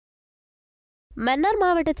மன்னார்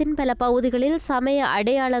மாவட்டத்தின் பல பகுதிகளில் சமய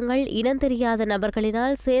அடையாளங்கள் இனந்தெரியாத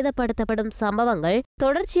நபர்களினால் சேதப்படுத்தப்படும் சம்பவங்கள்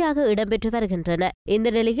தொடர்ச்சியாக இடம்பெற்று வருகின்றன. இந்த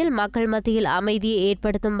நிலையில் மக்கள் மத்தியில் அமைதியை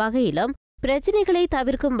ஏற்படுத்தும் வகையிலும் பிரச்சினைகளை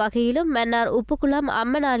தவிர்க்கும் வகையிலும் மன்னார் உப்புக்குளம்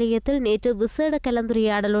அம்மன் ஆலயத்தில் நேற்று விசேட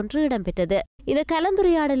கலந்துரையாடல் ஒன்று இடம்பெற்றது. இந்த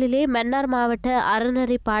கலந்துரையாடலிலே மன்னார் மாவட்ட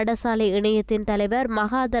அறநெறி பாடசாலை இணையத்தின் தலைவர்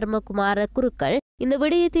மகா தர்மகுமார குருக்கள் இந்த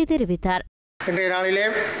விடயத்தை தெரிவித்தார். இன்றைய நாளிலே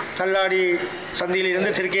தள்ளாடி சந்தியிலிருந்து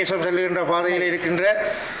திருக்கேசம் செல்லுகின்ற பாதையில் இருக்கின்ற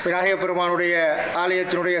விநாயகப் பெருமானுடைய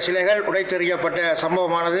ஆலயத்தினுடைய சிலைகள் உடைத்தெறியப்பட்ட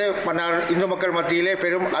சம்பவமானது மன்னார் இந்து மக்கள் மத்தியிலே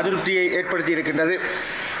பெரும் அதிருப்தியை ஏற்படுத்தி இருக்கின்றது.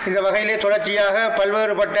 இந்த வகையிலே தொடர்ச்சியாக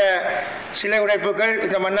பல்வேறுபட்ட சிலை உடைப்புகள்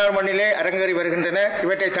இந்த மன்னார் மண்ணிலே அரங்கேறி வருகின்றன.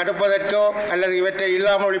 இவற்றை தடுப்பதற்கோ அல்லது இவற்றை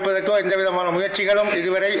இல்லாமல் ஒழிப்பதற்கோ எந்த விதமான முயற்சிகளும்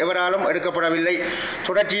இதுவரை எவராலும் எடுக்கப்படவில்லை.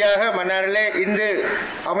 தொடர்ச்சியாக மன்னாரிலே இந்து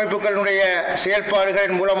அமைப்புகளுடைய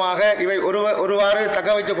செயல்பாடுகளின் மூலமாக இவை ஒருவாறு தக்க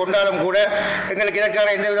வைத்துக் கொண்டாலும் கூட எங்களுக்கு இதற்கான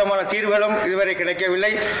எந்த விதமான தீர்வுகளும் இதுவரை கிடைக்கவில்லை.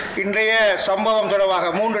 இன்றைய சம்பவம் தொடர்பாக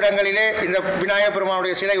 3 இடங்களிலே இந்த விநாயகப்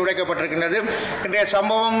பெருமானுடைய சிலை உடைக்கப்பட்டிருக்கின்றது. இன்றைய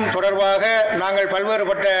சம்பவம் தொடர்பாக நாங்கள்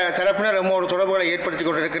பல்வேறுபட்ட தரப்பினர் நம்மோடு தொடர்புகளை ஏற்படுத்திக்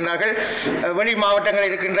கொண்டிருக்கின்றார்கள். வெளி மாவட்டங்களில்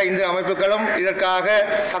இருக்கின்ற இந்து அமைப்புகளும் இதற்காக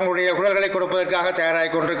தங்களுடைய குரல்களை கொடுப்பதற்காக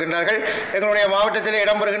தயாராகிக் கொண்டிருக்கின்றார்கள். எங்களுடைய மாவட்டத்தில்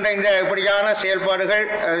இடம்பெறுகின்ற இந்த இப்படியான செயல்பாடுகள்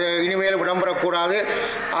இனிமேல் இடம்பெறக்கூடாது.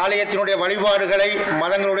 ஆலயத்தினுடைய வழிபாடுகளை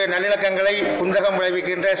மதங்களுடைய நல்லிணக்கங்களை குந்தகம்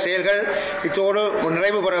விளைவிக்கின்ற செயல்கள் இத்தோடு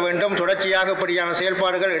நிறைவு பெற வேண்டும். தொடர்ச்சியாக இப்படியான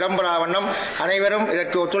செயல்பாடுகள் இடம்பெறா வண்ணம் அனைவரும்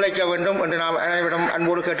இதற்கு ஒத்துழைக்க வேண்டும் என்று நாம் அனைவரும்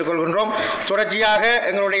அன்போடு கேட்டுக்கொள்கின்றோம். தொடர்ச்சியாக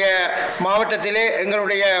எங்களுடைய மாவட்டத்திலே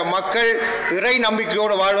எங்களுடைய மக்கள் இறை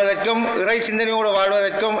நம்பிக்கையோடு வாழ்வதற்கும் இறை சிந்தனையோடு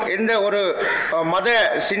வாழ்வதற்கும் எந்த ஒரு மத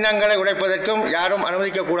சின்னங்களை உடைப்பதற்கும் யாரும்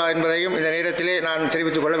அனுமதிக்கக்கூடாது என்பதையும் இந்த நேரத்திலே நான்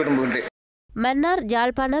தெரிவித்துக் கொள்ள விரும்புகின்றேன். மன்னார்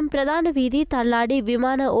யாழ்ப்பாணம் பிரதான வீதி தள்ளாடி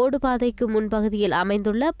விமான ஓடுபாதைக்கு முன்பகுதியில்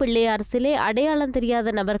அமைந்துள்ள பிள்ளையார் சிலை அடையாளம்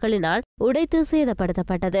தெரியாத நபர்களினால் உடைத்து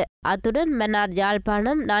சேதப்படுத்தப்பட்டது. அத்துடன் மன்னார்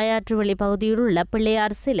யாழ்ப்பாணம் நாயாற்றுவழி பகுதியில் உள்ள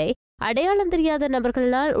பிள்ளையார் சிலை அடையாளம் தெரியாத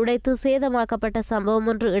நபர்களினால் உடைத்து சேதமாக்கப்பட்ட சம்பவம்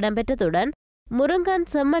ஒன்று இடம்பெற்றதுடன் முருங்கன்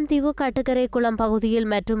செம்மன் தீவு கட்டுக்கரை குளம்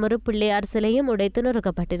பகுதியில் மற்றொரு பிள்ளையார் சிலையும் உடைத்து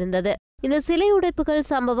நொறுக்கப்பட்டிருந்தது. இந்த சிலை உடைப்புகள்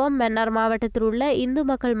சம்பவம் மன்னார் மாவட்டத்தில் உள்ள இந்து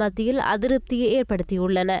மக்கள் மத்தியில் அதிருப்தியை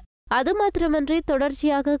ஏற்படுத்தியுள்ளன. அது மாத்திரமின்றி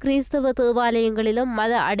தொடர்ச்சியாக கிறிஸ்தவ தேவாலயங்களிலும்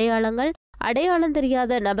மத அடையாளம்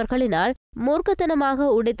தெரியாத நபர்களினால் மூர்க்கத்தனமாக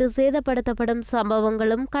உடைத்து சேதப்படுத்தப்படும்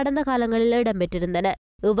சம்பவங்களும் கடந்த காலங்களில் இடம்பெற்றிருந்தன.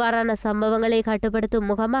 இவ்வாறான சம்பவங்களை கட்டுப்படுத்தும்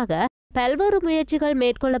முகமாக பல்வேறு முயற்சிகள்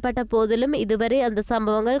மேற்கொள்ளப்பட்ட போதிலும் இதுவரை அந்த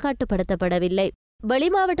சம்பவங்கள் கட்டுப்படுத்தப்படவில்லை. வெளி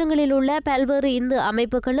மாவட்டங்களில் உள்ள பல்வேறு இந்து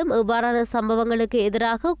அமைப்புகளும் இவ்வாறான சம்பவங்களுக்கு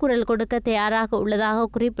எதிராக குரல் கொடுக்க தயாராக உள்ளதாக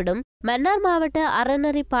குறிப்பிடும் மன்னார் மாவட்ட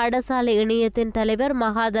அறநெறி பாடசாலை இணையத்தின் தலைவர்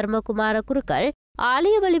மகா தர்மகுமார குருக்கள்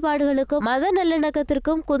ஆலய வழிபாடுகளுக்கும் மத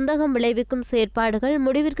நல்லிணக்கத்திற்கும் குந்தகம் விளைவிக்கும் செயற்பாடுகள்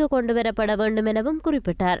முடிவிற்கு கொண்டுவரப்பட வேண்டும் எனவும்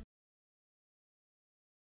குறிப்பிட்டார்.